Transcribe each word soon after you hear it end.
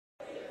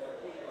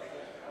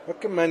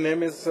Okay, my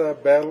name is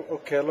Bell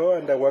Okello,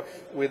 and I work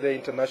with the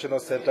International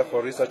Center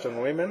for Research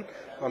on Women.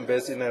 I'm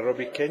based in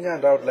Nairobi, Kenya,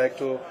 and I would like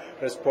to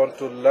respond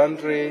to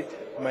Landry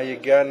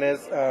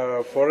Mayigane's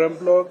forum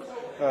blog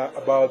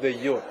about the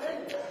youth.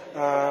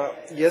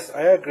 Yes,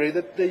 I agree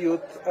that the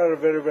youth are a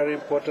very, very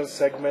important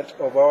segment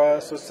of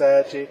our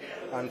society,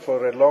 and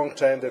for a long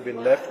time they've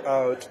been left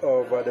out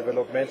of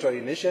developmental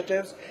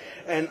initiatives.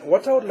 And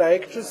what I would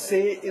like to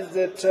say is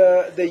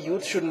that the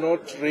youth should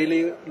not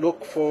really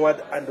look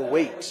forward and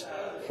wait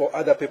for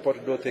other people to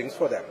do things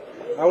for them.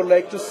 I would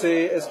like to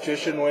see a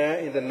situation where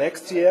in the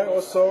next year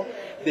or so,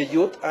 the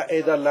youth are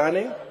either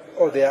learning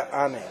or they are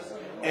earning.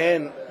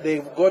 And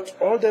they've got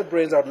all their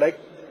brains. I would like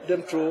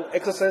them to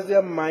exercise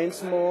their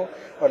minds more.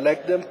 I'd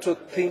like them to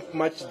think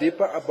much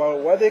deeper about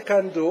what they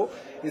can do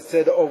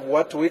instead of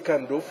what we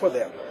can do for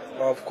them.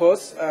 Of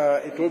course,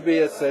 it will be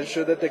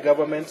essential that the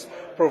government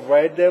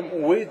provide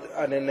them with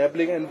an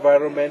enabling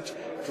environment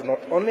to not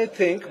only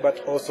think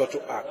but also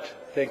to act.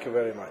 Thank you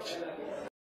very much.